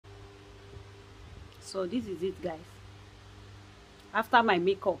So this is it, guys, after my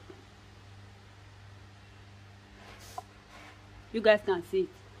makeup. You guys can see it.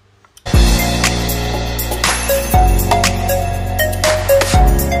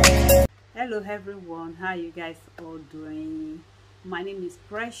 Hello everyone, how you guys all doing? My name is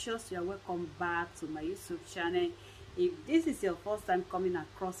Precious. You are welcome back to my YouTube channel. If this is your first time coming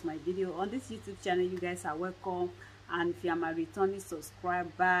across my video on this YouTube channel, you guys are welcome. And if you are my returning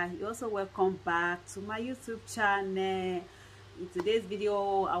subscriber, you're also welcome back to my YouTube channel. In today's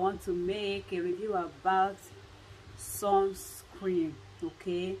video, I want to make a review about sunscreen,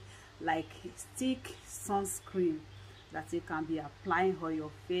 okay, like stick sunscreen that you can be applying on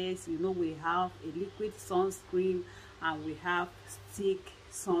your face. You know, we have a liquid sunscreen and we have stick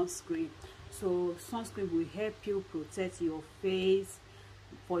sunscreen. So sunscreen will help you protect your face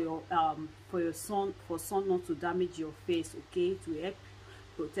for sun not to damage your face, okay, to help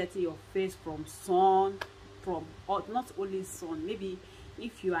protect your face from sun, from not only sun, maybe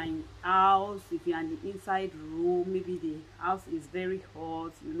if you are in house, if you are in the inside room, maybe the house is very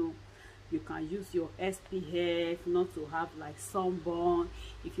hot, you know, you can use your SPF not to have like sunburn.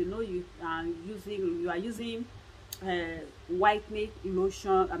 If you know you are using whitening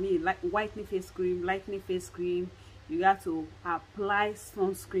lotion, I mean like whitening face cream, lightening face cream, you have to apply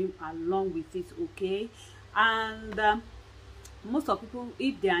sunscreen along with it, okay. And most of people,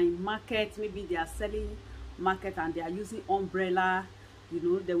 if they are in market, maybe they are selling market and they are using umbrella, you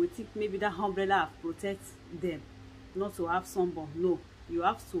know, they will think maybe that umbrella protects them not to have sunburn. No, you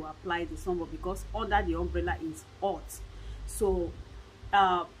have to apply the sunburn because under the umbrella is hot. So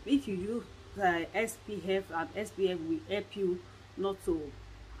if you use SPF, and SPF will help you not to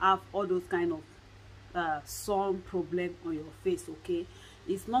have all those kind of sun problem on your face, okay.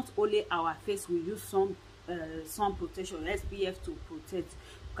 It's not only our face we use sun protection, SPF to protect.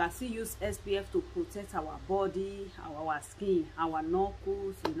 You can still use SPF to protect our body, our skin, our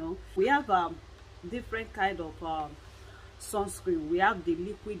knuckles, you know. We have different kind of sunscreen. We have the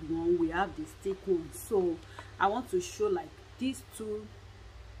liquid one, we have the stick one. So I want to show like these two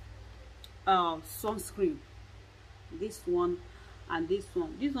sunscreen, this one and this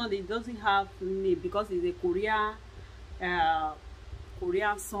one. This one, it doesn't have name because it's a Korean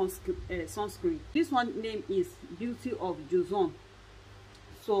sunscreen. This one name is Beauty of Joseon.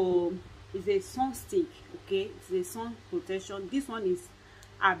 So it's a sun stick, okay, it's a sun protection. This one is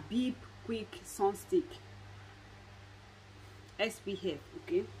Abib Sunstick SPF,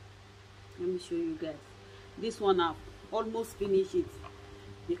 okay. Let me show you guys. This one I've almost finished it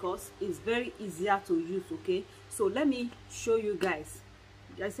because it's very easier to use, okay. So let me show you guys.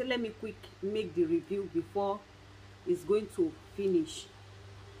 I said let me quick make the review before it's going to finish.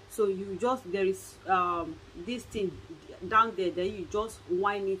 So you just, there is this thing down there, then you just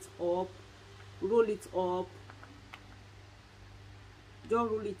wind it up, roll it up,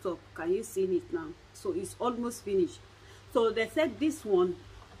 just roll it up. Can you see it now? So it's almost finished. So they said this one,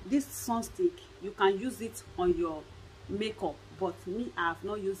 this sun stick, you can use it on your makeup, but me, I have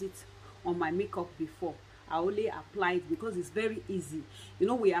not used it on my makeup before. I only apply it because it's very easy. You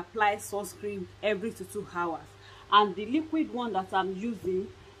know, we apply sunscreen every 2 hours, and the liquid one that I'm using,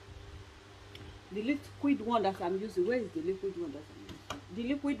 where is the liquid one that I'm using? The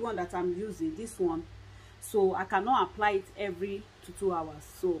liquid one that I'm using, this one. So I cannot apply it every 2 hours.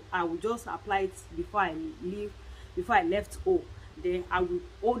 So I will just apply it before I leave, before I left home. Then I will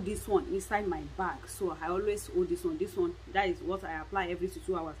hold this one inside my bag. So I always hold this one. This one, that is what I apply every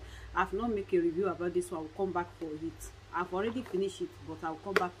 2 hours. I've not make a review about this one. I will come back for it. I've already finished it, but I'll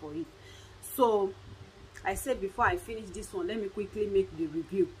come back for it. So I said before I finish this one, let me quickly make the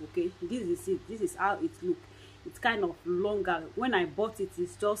review, okay. This is it. This is how it looks. It's kind of longer. When I bought it,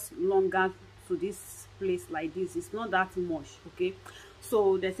 it's just longer to this place like this. It's not that much, okay.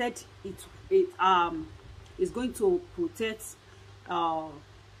 So they said it is going to protect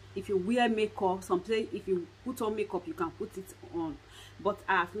if you wear makeup. Sometimes if you put on makeup, you can put it on, but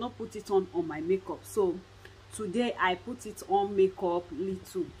I have not put it on my makeup. So today I put it on makeup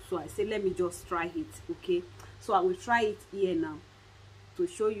little. So I say let me just try it, okay. So I will try it here now to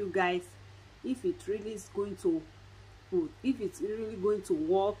show you guys if it really is going to put, if it's really going to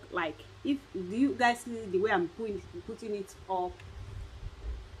work. Like, if do you guys see the way I'm putting it up?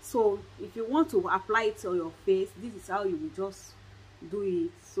 So if you want to apply it on your face, this is how you will just do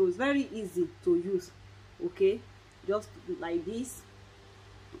it. So it's very easy to use, okay. Just like this,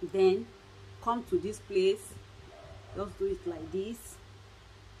 then come to this place, just do it like this.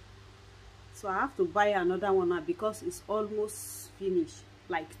 So I have to buy another one now because it's almost finished,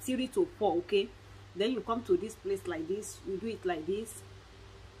 like 3 to 4, okay. Then you come to this place like this, you do it like this.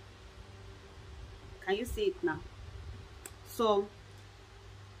 Can you see it now? So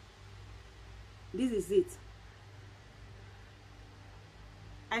this is it.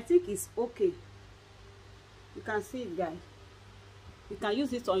 I think it's okay. You can see it, guys. You can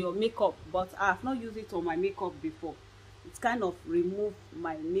use it on your makeup, but I have not used it on my makeup before. It's kind of remove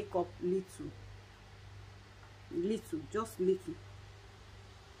my makeup little, just little.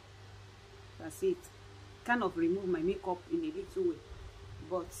 That's it. Kind of remove my makeup in a little way,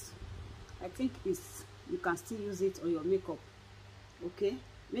 but I think it's, you can still use it on your makeup. Okay,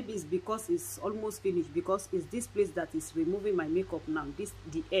 maybe it's because it's almost finished, because it's this place that is removing my makeup now. This,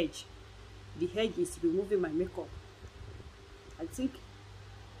 the edge is removing my makeup. I think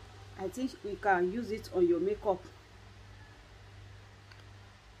we can use it on your makeup.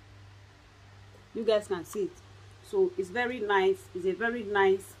 You guys can see it. So it's very nice. It's a very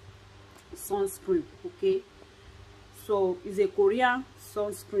nice sunscreen. Okay, so it's a Korean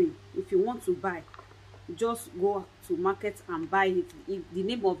sunscreen. If you want to buy, just go to market and buy it. The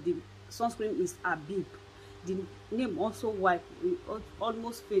name of the sunscreen is Abib. The name also white,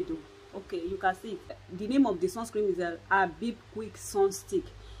 almost fade. Okay, you can see it. The name of the sunscreen is Abib Quick Sunstick.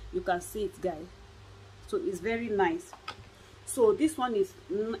 You can see it, guys. So it's very nice. So this one is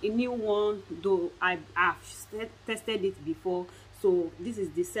a new one, though I've tested it before. So this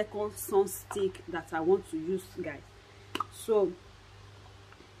is the second sunstick that I want to use, guys. So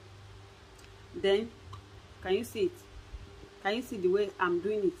then, can you see it? Can you see the way I'm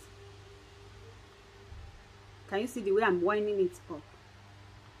doing it? Can you see the way I'm winding it up?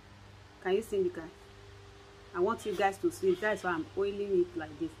 Can you see it, guys? I want you guys to see it. That's why I'm oiling it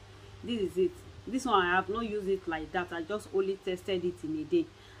like this. This is it. This one I have not used it like that. I just only tested it in a day.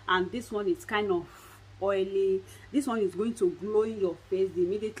 And this one is kind of oily. This one is going to glow in your face.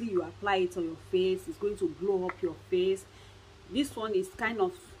 Immediately you apply it on your face, it's going to glow up your face. This one is kind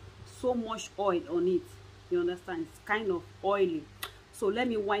of so much oil on it. You understand? It's kind of oily. So let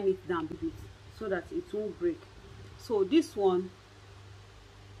me wind it down a bit so that it won't break. So this one,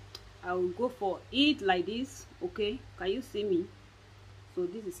 I will go for it like this. Okay, can you see me? So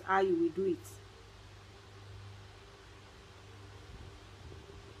this is how you will do it.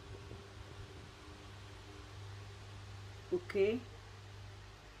 Okay,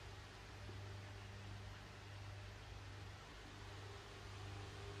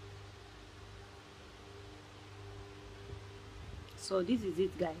 so this is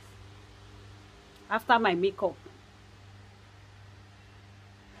it, guys. After my makeup,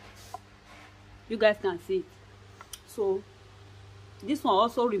 you guys can see it. So this one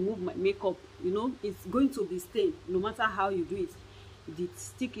also remove my makeup. You know, it's going to be stained no matter how you do it. The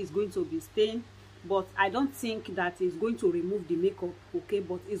stick is going to be stained, but I don't think that it's going to remove the makeup. Okay,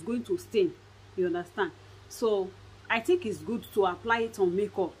 but it's going to stain. You understand? So I think it's good to apply it on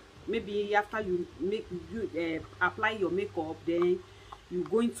makeup. Maybe after you apply your makeup, then you're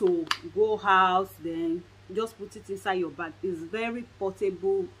going to go out, then just put it inside your bag. It's very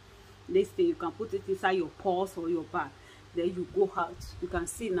portable. This thing, you can put it inside your purse or your bag, then you go out. You can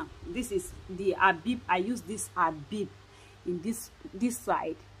see now, this is the Abib. I use this Abib in this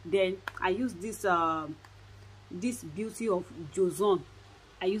side. Then I use this this Beauty of Joseon.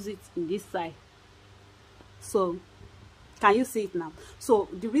 I use it in this side. So can you see it now? So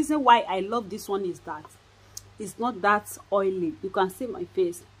the reason why I love this one is that it's not that oily. You can see my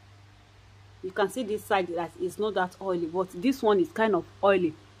face. You can see this side that it's not that oily, but this one is kind of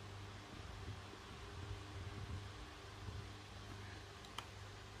oily.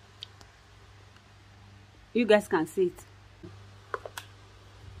 You guys can see it.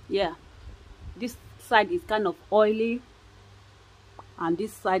 Yeah, this side is kind of oily and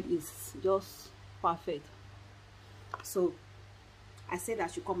this side is just perfect. So I said I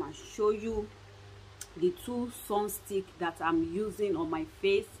should come and show you the two sunstick that I'm using on my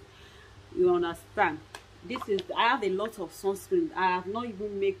face. You understand? This is, I have a lot of sunscreen. I have not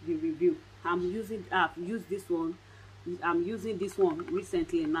even made the review. I've used this one. I'm using this one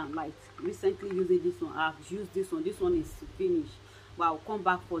recently now, like recently using this one. I've used this one. This one is finished, but I'll come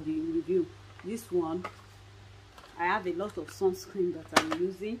back for the review. This one, I have a lot of sunscreen that I'm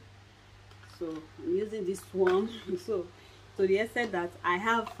using, so I'm using this one. So to the extent that I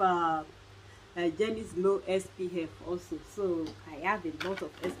have Jenny's Glow SPF also, so I have a lot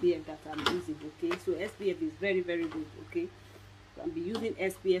of SPF that I'm using. Okay, so SPF is very, very good. Okay, so I'll be using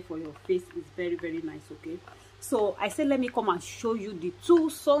SPF for your face. Is very, very nice. Okay, so I said let me come and show you the two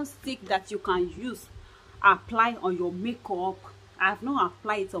sunstick that you can use, apply on your makeup. I have not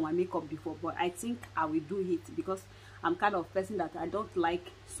applied it on my makeup before, but I think I will do it because I'm kind of person that I don't like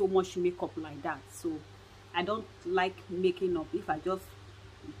so much makeup like that. So I don't like making up. If I just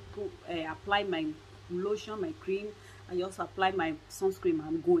apply my lotion, my cream. I just apply my sunscreen.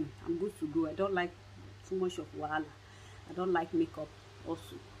 I'm good to go. I don't like too much of wahala. I don't like makeup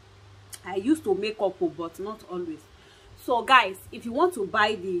also. I used to make up, but not always. So guys, if you want to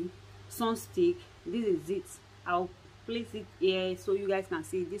buy the sunstick, this is it. I'll place it here so you guys can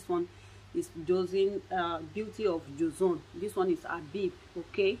see. This one is Joseon, Beauty of Joseon. This one is Abib.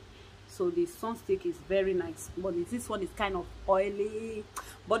 Okay, so the sunstick is very nice, but this one is kind of oily.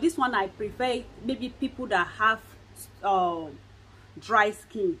 But this one I prefer. Maybe people that have dry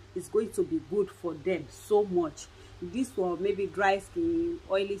skin, is going to be good for them so much. This one, maybe dry skin,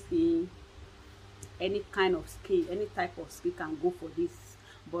 oily skin, any kind of skin, any type of skin can go for this.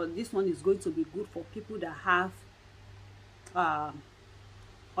 But this one is going to be good for people that have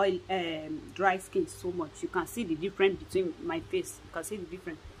dry skin so much. You can see the difference between my face. You can see the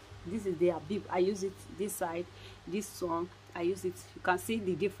difference. This is the Abib. I use it this side. This one I use it. You can see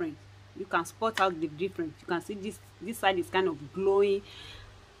the difference. You can spot out the difference. You can see this side is kind of glowing.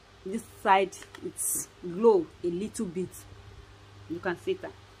 This side it's glow a little bit. You can see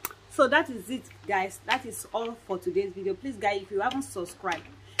that. So that is it, guys. That is all for today's video. Please guys, if you haven't subscribed,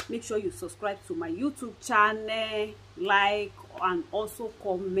 make sure you subscribe to my YouTube channel, like, and also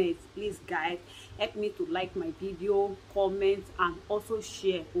comment. Please guys, help me to like my video, comment, and also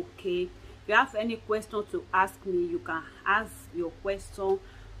share. Okay, if you have any question to ask me, you can ask your question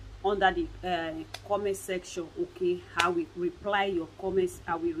under the comment section. Okay, I will reply your comments.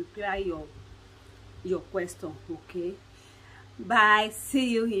 I will reply your question. Okay, bye.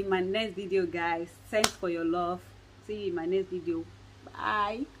 See you in my next video, guys. Thanks for your love. See you in my next video.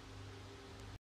 Bye.